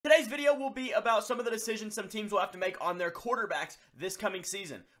Today's video will be about some of the decisions some teams will have to make on their quarterbacks this coming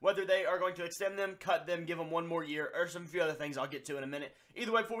season. Whether they are going to extend them, cut them, give them one more year, or some few other things I'll get to in a minute.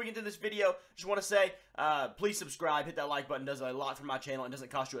 Either way, before we get into this video, just want to say, please subscribe, hit that like button, it does a lot for my channel, and doesn't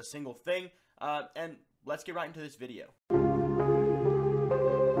cost you a single thing. And let's get right into this video.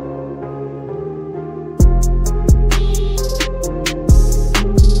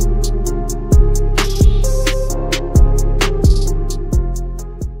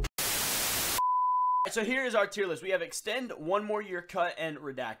 So here is our tier list. We have extend, one more year, cut, and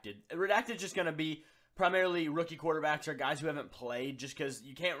redacted. Redacted is just going to be primarily rookie quarterbacks or guys who haven't played, just because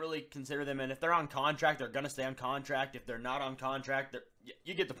you can't really consider them. And if they're on contract, they're going to stay on contract. If they're not on contract,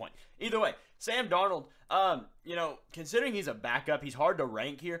 you get the point. Either way, Sam Darnold, considering he's a backup, he's hard to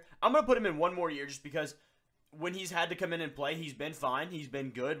rank here. I'm going to put him in one more year just because when he's had to come in and play, he's been fine. He's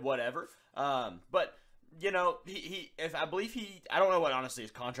been good, whatever. But, I don't know what, honestly,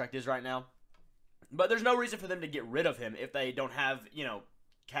 his contract is right now. But there's no reason for them to get rid of him if they don't have,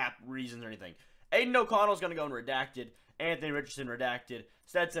 cap reasons or anything. Aiden O'Connell's going to go in redacted. Anthony Richardson, redacted.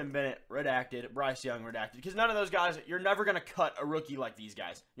 Stetson Bennett, redacted. Bryce Young, redacted. Because none of those guys, you're never going to cut a rookie like these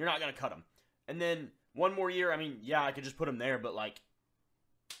guys. You're not going to cut them. And then one more year, I could just put them there, but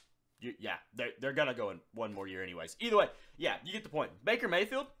they're going to go in one more year anyways. Either way, you get the point. Baker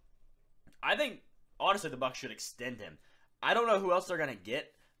Mayfield, I think, honestly, the Bucs should extend him. I don't know who else they're going to get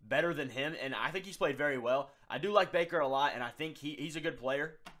better than him, and I think he's played very well. I do like Baker a lot, and I think he's a good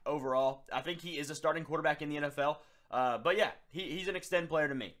player overall. I think he is a starting quarterback in the NFL. But yeah, he's an extend player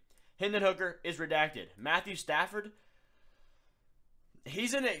to me. Hendon Hooker is redacted. Matthew Stafford,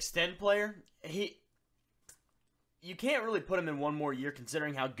 he's an extend player. You can't really put him in one more year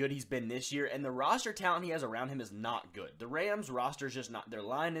considering how good he's been this year, and the roster talent he has around him is not good. The Rams roster is just not, their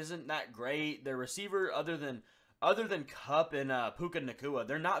line isn't that great. Their receiver, other than Kupp and Puka Nacua,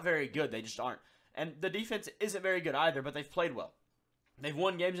 they're not very good. They just aren't. And the defense isn't very good either, but they've played well. They've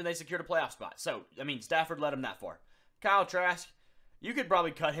won games and they secured a playoff spot. So, Stafford led them that far. Kyle Trask, you could probably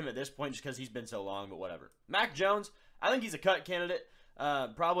cut him at this point just because he's been so long, but whatever. Mac Jones, I think he's a cut candidate.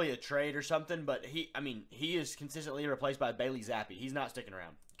 Probably a trade or something, but he is consistently replaced by Bailey Zappi. He's not sticking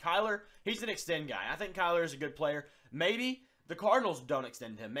around. Kyler, he's an extend guy. I think Kyler is a good player. Maybe the Cardinals don't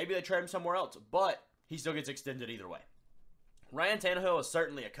extend him. Maybe they trade him somewhere else, but he still gets extended either way. Ryan Tannehill is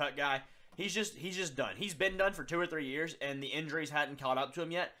certainly a cut guy. He's just done. He's been done for 2 or 3 years, and the injuries hadn't caught up to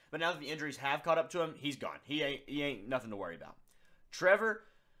him yet. But now that the injuries have caught up to him, he's gone. He ain't nothing to worry about. Trevor,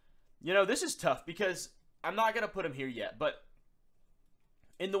 this is tough because I'm not going to put him here yet. But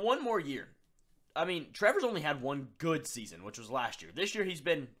in the one more year, Trevor's only had one good season, which was last year. This year he's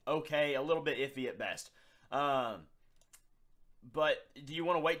been okay, a little bit iffy at best. But do you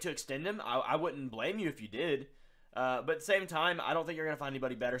want to wait to extend him? I wouldn't blame you if you did. But at the same time, I don't think you're going to find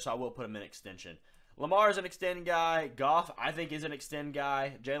anybody better, so I will put him in extension. Lamar is an extend guy. Goff, I think, is an extend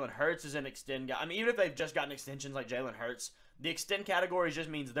guy. Jalen Hurts is an extend guy. Even if they've just gotten extensions like Jalen Hurts, the extend category just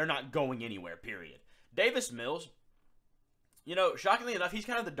means they're not going anywhere, period. Davis Mills, shockingly enough, he's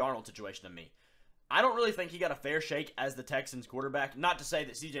kind of the Darnold situation to me. I don't really think he got a fair shake as the Texans quarterback. Not to say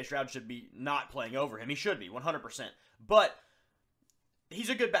that C.J. Stroud should be not playing over him. He should be, 100%. But he's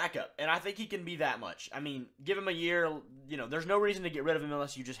a good backup, and I think he can be that much. Give him a year. There's no reason to get rid of him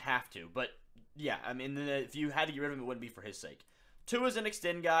unless you just have to. But, yeah, if you had to get rid of him, it wouldn't be for his sake. Tua's an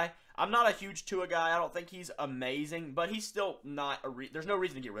extend guy. I'm not a huge Tua guy. I don't think he's amazing, but he's still not there's no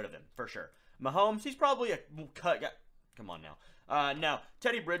reason to get rid of him, for sure. Mahomes, he's probably a cut guy. Come on now. Now,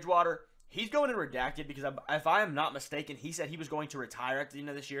 Teddy Bridgewater, he's going in redacted because if I am not mistaken, he said he was going to retire at the end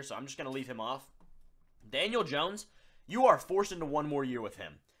of this year, so I'm just going to leave him off. Daniel Jones, you are forced into one more year with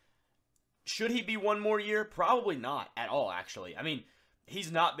him. Should he be one more year? Probably not at all, actually.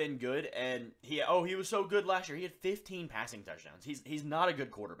 He's not been good, and he was so good last year. He had 15 passing touchdowns. He's not a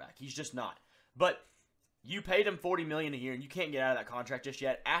good quarterback. He's just not. But you paid him $40 million a year, and you can't get out of that contract just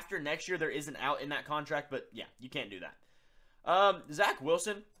yet. After next year, there is an out in that contract, but yeah, you can't do that. Zach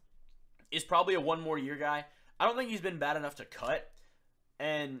Wilson is probably a one more year guy. I don't think he's been bad enough to cut.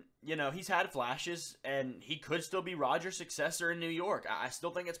 And, he's had flashes, and he could still be Rodgers' successor in New York. I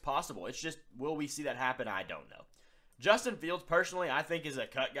still think it's possible. It's just, will we see that happen? I don't know. Justin Fields, personally, I think is a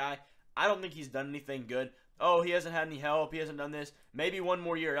cut guy. I don't think he's done anything good. Oh, he hasn't had any help. He hasn't done this. Maybe one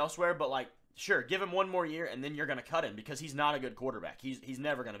more year elsewhere, but, sure, give him one more year, and then you're going to cut him because he's not a good quarterback. He's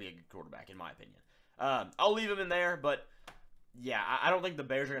never going to be a good quarterback, in my opinion. I'll leave him in there, but yeah, I don't think the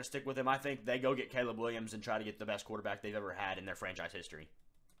Bears are going to stick with him. I think they go get Caleb Williams and try to get the best quarterback they've ever had in their franchise history.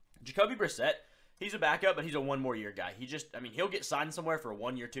 Jacoby Brissett, he's a backup, but he's a one more year guy. He'll get signed somewhere for a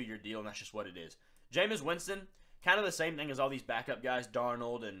 1 year, 2 year deal, and that's just what it is. Jameis Winston, kind of the same thing as all these backup guys,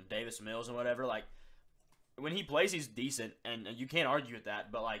 Darnold and Davis Mills and whatever. Like, when he plays, he's decent, and you can't argue with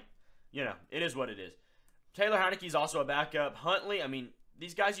that. But, like, you know, it is what it is. Taylor Heineke's also a backup. Huntley, I mean,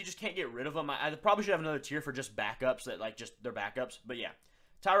 these guys, you just can't get rid of them. I probably should have another tier for just backups that, like, just they're backups. But, yeah.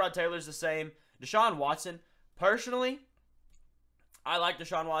 Tyrod Taylor's the same. Deshaun Watson, personally, I like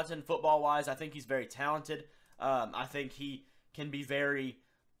Deshaun Watson football-wise. I think he's very talented. I think he can be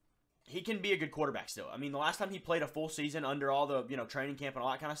a good quarterback still. I mean, the last time he played a full season under all the, you know, training camp and all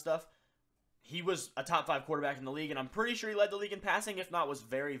that kind of stuff, he was a top 5 quarterback in the league, and I'm pretty sure he led the league in passing, if not was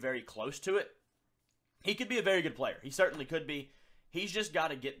very, very close to it. He could be a very good player. He certainly could be. He's just got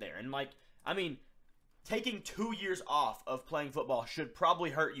to get there. And, like, I mean, taking 2 years off of playing football should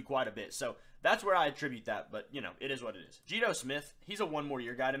probably hurt you quite a bit. So that's where I attribute that, but, you know, it is what it is. Geno Smith, he's a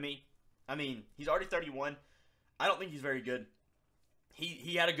one-more-year guy to me. I mean, he's already 31. I don't think he's very good.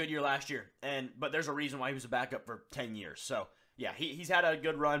 He had a good year last year, but there's a reason why he was a backup for 10 years. So, yeah, he's had a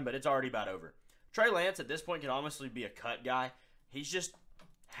good run, but it's already about over. Trey Lance at this point can honestly be a cut guy. He's just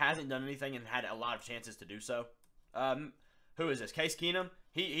hasn't done anything and had a lot of chances to do so. Who is this? Case Keenum?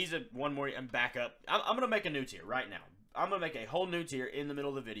 He's a one more backup. I'm going to make a new tier right now. I'm going to make a whole new tier in the middle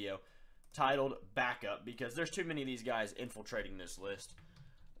of the video titled Backup because there's too many of these guys infiltrating this list.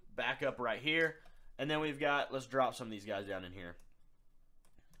 Backup right here. And then we've got, let's drop some of these guys down in here.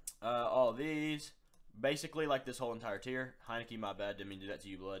 All of these. Basically like this whole entire tier. Heineke, my bad. Didn't mean to do that to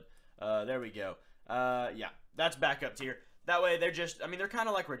you, blood. There we go. Yeah, that's backup tier. That way, they're just, I mean, they're kind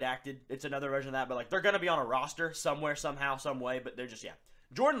of like redacted. It's another version of that, but like they're going to be on a roster somewhere, somehow, some way, but they're just, yeah.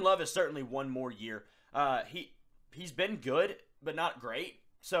 Jordan Love is certainly one more year. He's been good, but not great.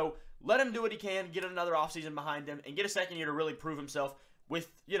 So let him do what he can, get another offseason behind him, and get a second year to really prove himself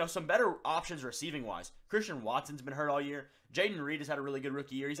with, you know, some better options receiving-wise. Christian Watson's been hurt all year. Jaden Reed has had a really good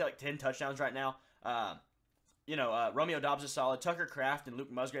rookie year. He's had like 10 touchdowns right now. Romeo Doubs is solid. Tucker Kraft and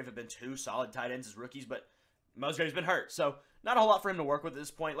Luke Musgrave have been 2 solid tight ends as rookies, but Musgrave's been hurt, so not a whole lot for him to work with at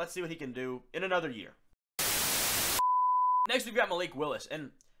this point. Let's see what he can do in another year. Next, we've got Malik Willis,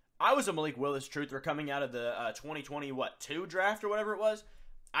 and I was a Malik Willis truther coming out of the 2020, draft or whatever it was.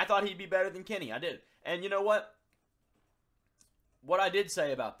 I thought he'd be better than Kenny. I did. And you know what? What I did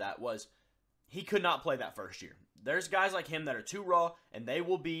say about that was he could not play that first year. There's guys like him that are too raw, and they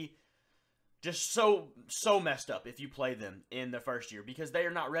will be just so messed up if you play them in the first year because they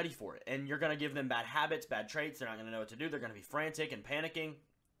are not ready for it. And you're going to give them bad habits, bad traits. They're not going to know what to do. They're going to be frantic and panicking.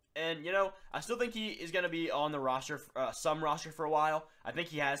 And, you know, I still think he is going to be on the roster, some roster for a while. I think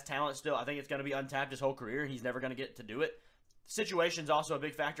he has talent still. I think it's going to be untapped his whole career, and he's never going to get to do it. Situation's also a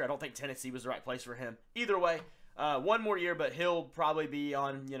big factor. I don't think Tennessee was the right place for him. Either way, one more year, but he'll probably be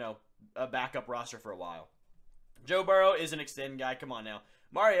on, you know, a backup roster for a while. Joe Burrow is an extend guy. Come on now.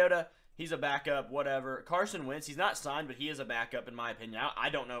 Mariota, he's a backup, whatever. Carson Wentz, he's not signed, but he is a backup in my opinion. I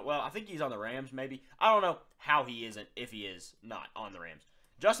don't know. Well, I think he's on the Rams maybe. I don't know how he isn't if he is not on the Rams.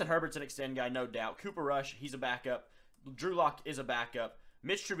 Justin Herbert's an extend guy, no doubt. Cooper Rush, he's a backup. Drew Lock is a backup.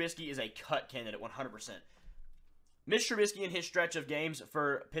 Mitch Trubisky is a cut candidate 100%. Mitch Trubisky in his stretch of games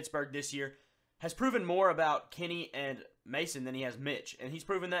for Pittsburgh this year has proven more about Kenny and Mason than he has Mitch. And he's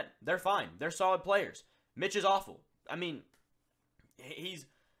proven that they're fine. They're solid players. Mitch is awful. I mean,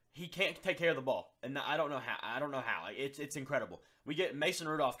 he can't take care of the ball, and I don't know how. Like, it's incredible. We get Mason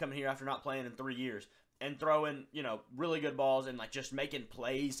Rudolph coming here after not playing in 3 years and throwing, you know, really good balls and like just making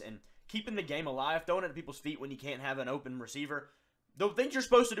plays and keeping the game alive, throwing it at people's feet when you can't have an open receiver. The things you're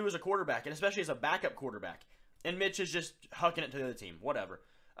supposed to do as a quarterback, and especially as a backup quarterback. And Mitch is just hucking it to the other team. Whatever.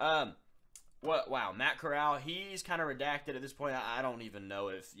 Wow, Matt Corral, he's kind of redacted at this point. I don't even know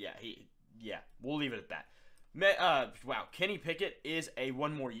if we'll leave it at that. Wow, Kenny Pickett is a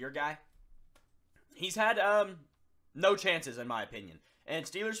one more year guy. He's had no chances in my opinion. And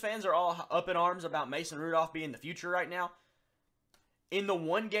Steelers fans are all up in arms about Mason Rudolph being the future right now. In the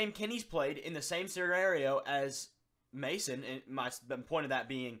one game Kenny's played in the same scenario as Mason, and the point of that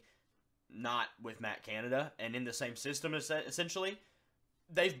being not with Matt Canada and in the same system essentially,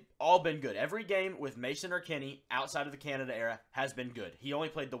 they've all been good. Every game with Mason or Kenny outside of the Canada era has been good. He only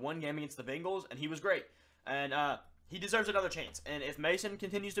played the one game against the Bengals, and he was great. And he deserves another chance. And if Mason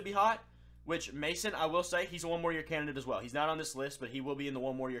continues to be hot, which Mason, I will say, he's a one-more-year candidate as well. He's not on this list, but he will be in the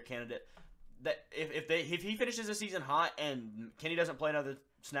one-more-year candidate. That if he finishes the season hot and Kenny doesn't play another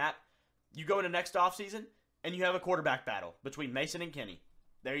snap, you go into next offseason, and you have a quarterback battle between Mason and Kenny.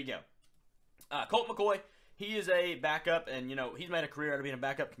 There you go. Colt McCoy, he is a backup, and, you know, he's made a career out of being a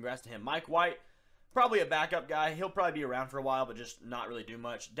backup. Congrats to him. Mike White, probably a backup guy. He'll probably be around for a while, but just not really do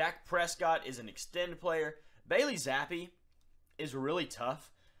much. Dak Prescott is an extend player. Bailey Zappi is really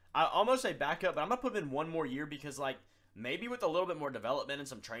tough. I almost say backup, but I'm going to put him in one more year because, like, maybe with a little bit more development and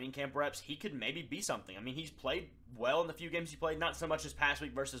some training camp reps, he could maybe be something. I mean, he's played well in the few games he played, not so much this past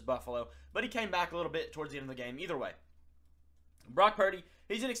week versus Buffalo, but he came back a little bit towards the end of the game. Either way, Brock Purdy,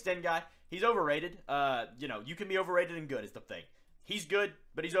 he's an extend guy. He's overrated. You know, you can be overrated and good is the thing. He's good,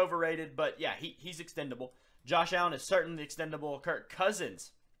 but he's overrated. But, yeah, he's extendable. Josh Allen is certainly extendable. Kirk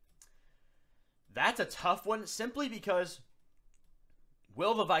Cousins, that's a tough one simply because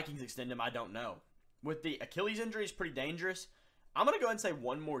will the Vikings extend him? I don't know. With the Achilles injury, is pretty dangerous. I'm going to go ahead and say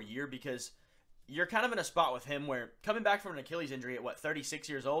one more year because you're kind of in a spot with him where coming back from an Achilles injury at, 36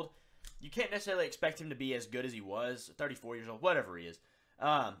 years old, you can't necessarily expect him to be as good as he was, 34 years old, whatever he is.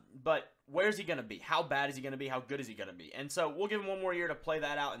 But where's he going to be? How bad is he going to be? How good is he going to be? And so we'll give him one more year to play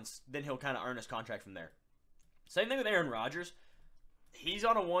that out, and then he'll kind of earn his contract from there. Same thing with Aaron Rodgers. He's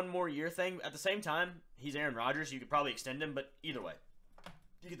on a one more year thing. At the same time, he's Aaron Rodgers. You could probably extend him, but either way,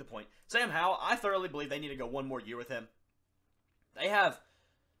 you get the point. Sam Howell, I thoroughly believe they need to go one more year with him. They have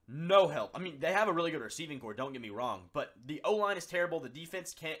no help. I mean, they have a really good receiving core, don't get me wrong, but the O-line is terrible. The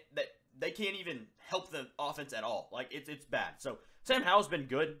defense they can't even help the offense at all. Like, it's bad. So Sam Howell's been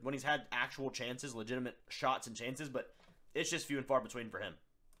good when he's had actual chances, legitimate shots and chances, but it's just few and far between for him.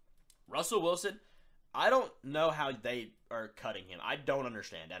 Russell Wilson, I don't know how they are cutting him. I don't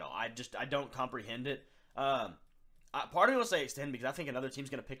understand at all. I don't comprehend it. Part of me will say extend because I think another team's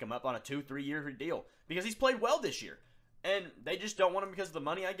going to pick him up on a 2-3 year deal because he's played well this year. And they just don't want him because of the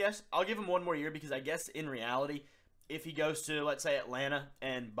money, I guess. I'll give him one more year because I guess in reality, if he goes to, let's say, Atlanta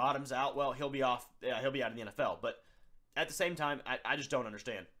and bottoms out, well, he'll be off. Yeah, he'll be out of the NFL. But at the same time, I just don't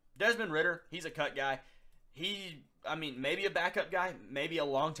understand. Desmond Ridder, he's a cut guy. I mean, maybe a backup guy, maybe a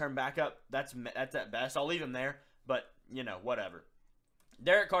long-term backup. That's at best. I'll leave him there, but, you know, whatever.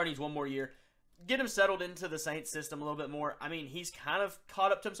 Derek Carr needs one more year. Get him settled into the Saints system a little bit more. I mean, he's kind of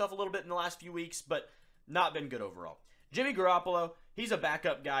caught up to himself a little bit in the last few weeks, but not been good overall. Jimmy Garoppolo, he's a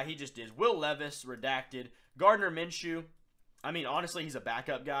backup guy. He just is. Will Levis, redacted. Gardner Minshew, I mean, honestly, he's a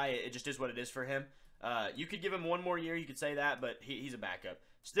backup guy. It just is what it is for him. You could give him one more year. You could say that, but he's a backup.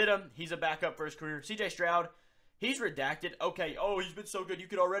 Stidham, he's a backup for his career. CJ Stroud, he's redacted. Okay, he's been so good, you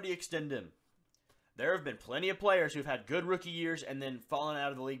could already extend him. There have been plenty of players who've had good rookie years and then fallen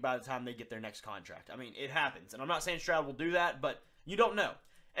out of the league by the time they get their next contract. I mean, it happens. And I'm not saying Stroud will do that, but you don't know.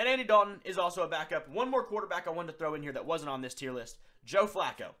 And Andy Dalton is also a backup. One more quarterback I wanted to throw in here that wasn't on this tier list. Joe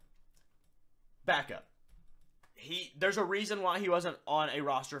Flacco. Backup. There's a reason why he wasn't on a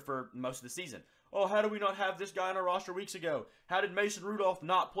roster for most of the season. Oh, how do we not have this guy on our roster weeks ago? How did Mason Rudolph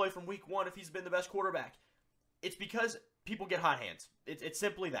not play from week 1 if he's been the best quarterback? It's because people get hot hands. It's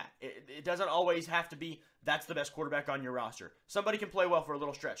simply that. It doesn't always have to be that's the best quarterback on your roster. Somebody can play well for a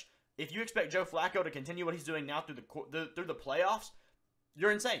little stretch. If you expect Joe Flacco to continue what he's doing now through the playoffs,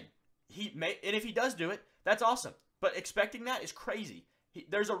 you're insane. And if he does do it, that's awesome. But expecting that is crazy.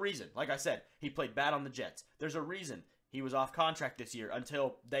 There's a reason. Like I said, he played bad on the Jets. There's a reason he was off contract this year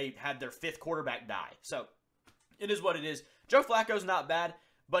until they had their 5th quarterback die. So it is what it is. Joe Flacco's not bad,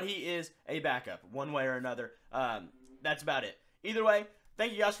 but he is a backup one way or another. That's about it. Either way,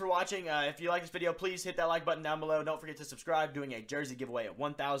 thank you guys for watching. If you like this video, please hit that like button down below. Don't forget to subscribe. Doing a jersey giveaway at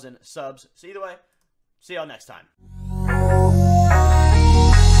 1,000 subs. So either way, see y'all next time.